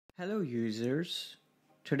Hello users,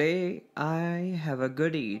 today I have a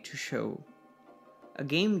goodie to show. A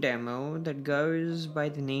game demo that goes by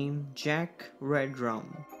the name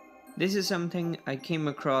Redrum. This is something I came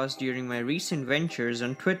across during my recent ventures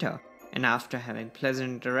on Twitter, and after having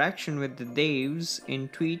pleasant interaction with the devs in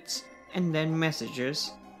tweets and then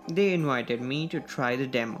messages, they invited me to try the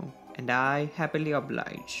demo, and I happily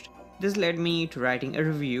obliged. This led me to writing a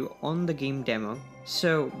review on the game demo,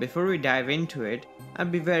 so before we dive into it,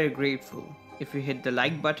 I'd be very grateful if you hit the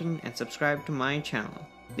like button and subscribe to my channel.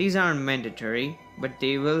 These aren't mandatory, but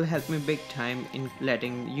they will help me big time in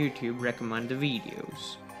letting YouTube recommend the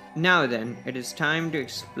videos. Now then, it is time to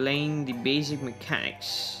explain the basic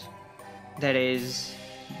mechanics. That is,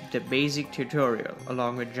 the basic tutorial,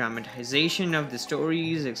 along with dramatization of the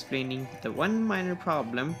stories, explaining the one minor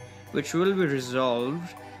problem which will be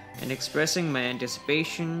resolved, and expressing my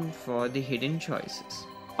anticipation for the hidden choices.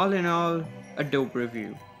 All in all, a dope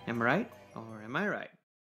review. Am I right? Or am I right?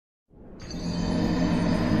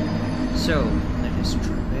 So, let us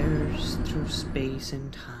traverse through space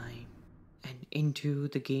and time and into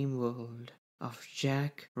the game world of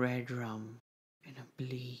Redrum in a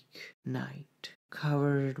bleak night,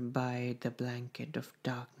 covered by the blanket of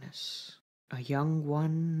darkness. A young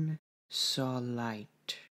one saw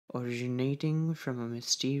light originating from a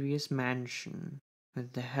mysterious mansion.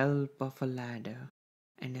 With the help of a ladder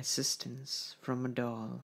and assistance from a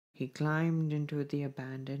doll, he climbed into the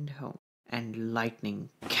abandoned home, and lightning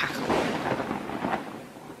cackled.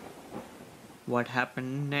 What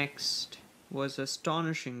happened next was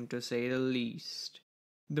astonishing to say the least.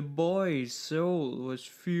 The boy's soul was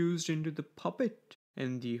fused into the puppet,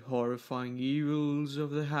 and the horrifying evils of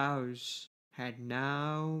the house had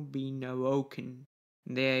now been awoken.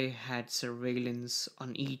 They had surveillance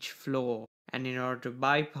on each floor, and in order to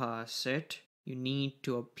bypass it, you need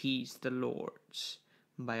to appease the lords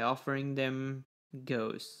by offering them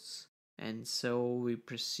ghosts. And so we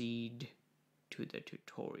proceed to the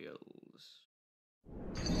tutorials.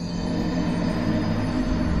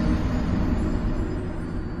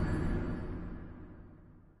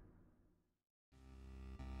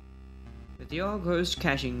 With your ghost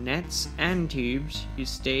catching nets and tubes, you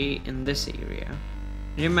stay in this area.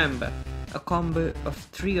 Remember, a combo of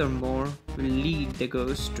 3 or more will lead the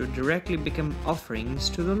ghost to directly become offerings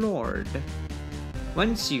to the Lord.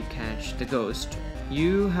 Once you catch the ghost,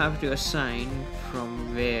 you have to assign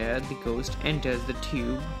from where the ghost enters the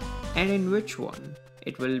tube and in which one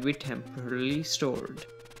it will be temporarily stored.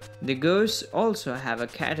 The ghosts also have a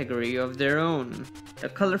category of their own. The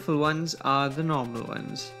colorful ones are the normal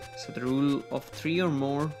ones, so the rule of 3 or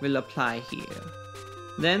more will apply here.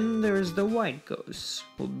 Then there is the white ghosts,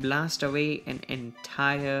 who blast away an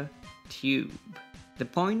entire tube. The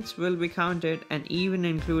points will be counted and even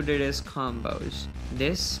included as combos.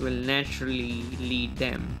 This will naturally lead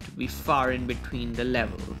them to be far in between the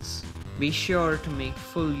levels. Be sure to make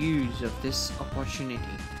full use of this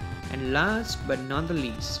opportunity. And last but not the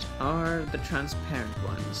least are the transparent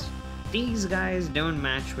ones. These guys don't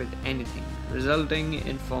match with anything, resulting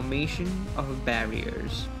in formation of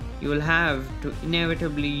barriers. You will have to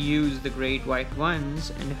inevitably use the great white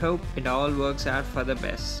ones and hope it all works out for the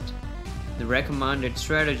best. The recommended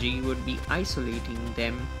strategy would be isolating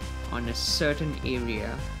them on a certain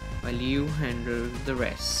area while you handle the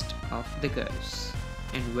rest of the ghosts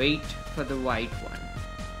and wait for the white one.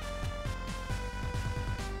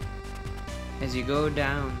 As you go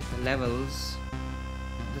down the levels,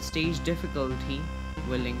 the stage difficulty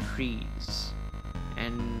will increase,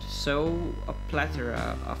 and so a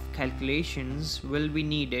plethora of calculations will be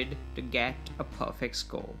needed to get a perfect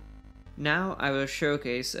score. Now I will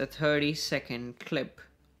showcase a 30-second clip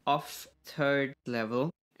of third level,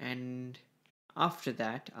 and after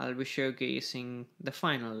that I'll be showcasing the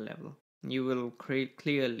final level. You will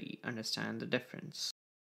clearly understand the difference.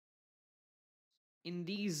 In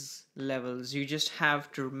these levels, you just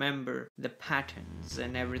have to remember the patterns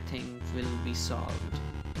and everything will be solved.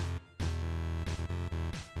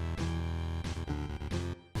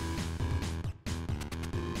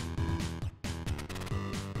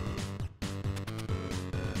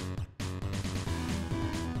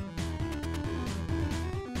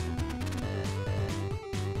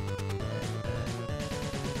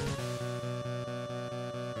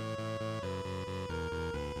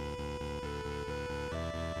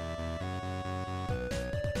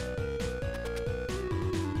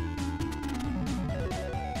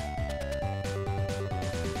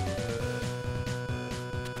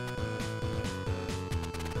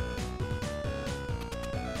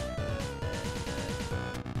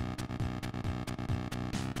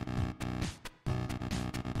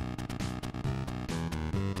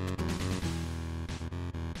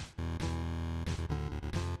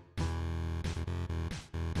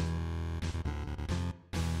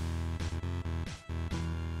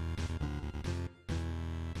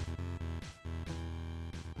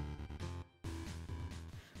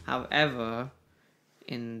 However,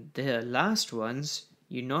 in the last ones,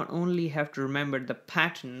 you not only have to remember the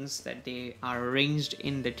patterns that they are arranged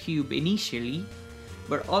in the tube initially,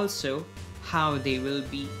 but also how they will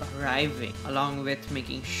be arriving, along with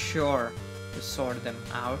making sure to sort them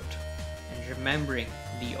out and remembering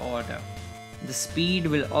the order. The speed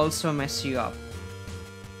will also mess you up.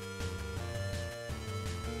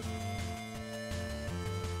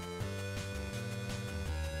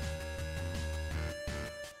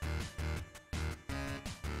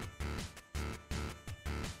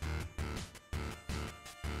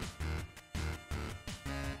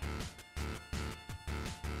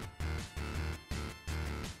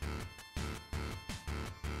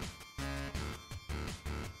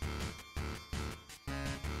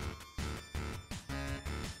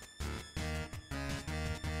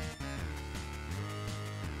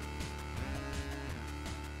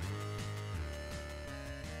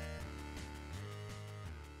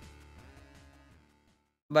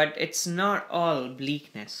 But it's not all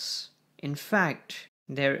bleakness. In fact,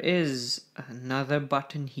 there is another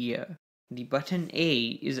button here. The button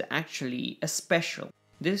A is actually a special.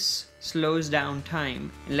 This slows down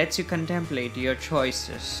time and lets you contemplate your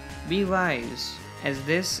choices. Be wise, as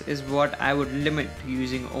this is what I would limit to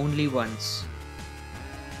using only once.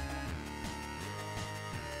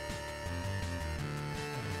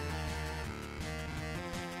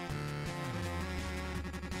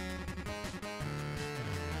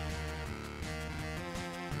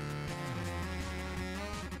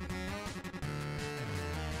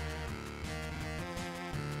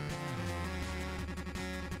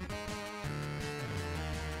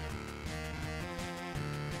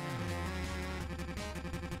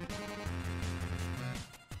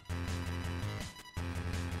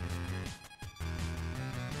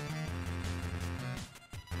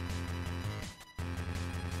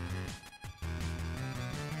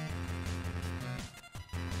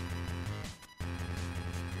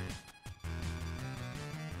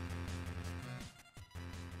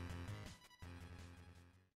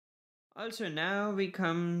 Also, now we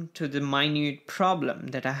come to the minute problem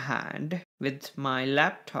that I had with my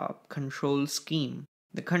laptop control scheme.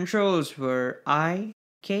 The controls were I,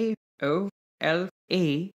 K, O, L,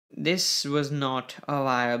 A. This was not a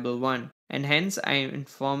viable one, and hence I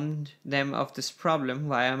informed them of this problem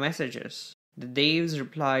via messages. The devs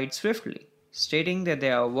replied swiftly, stating that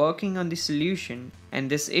they are working on the solution and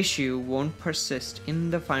this issue won't persist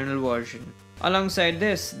in the final version. Alongside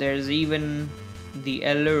this, there's even the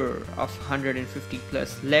allure of 150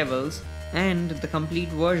 plus levels and the complete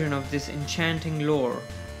version of this enchanting lore.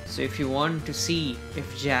 So if you want to see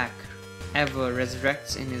if Jack ever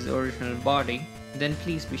resurrects in his original body, then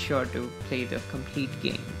please be sure to play the complete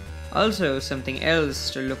game. Also, something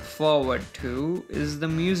else to look forward to is the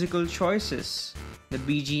musical choices. The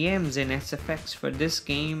BGMs and SFX for this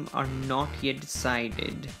game are not yet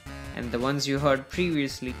decided, and the ones you heard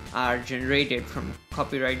previously are generated from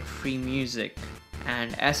copyright-free music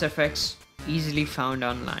and SFX easily found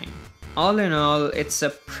online. All in all, it's a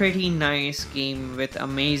pretty nice game with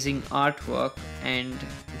amazing artwork and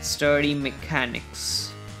sturdy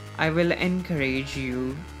mechanics. I will encourage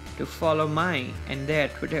you to follow my and their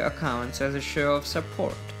Twitter accounts as a show of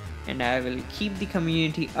support, and I will keep the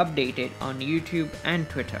community updated on YouTube and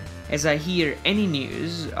Twitter as I hear any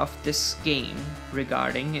news of this game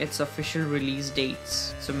regarding its official release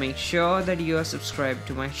dates. So make sure that you are subscribed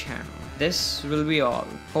to my channel. This will be all.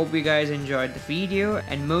 Hope you guys enjoyed the video,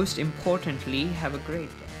 and most importantly, have a great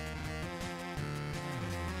day.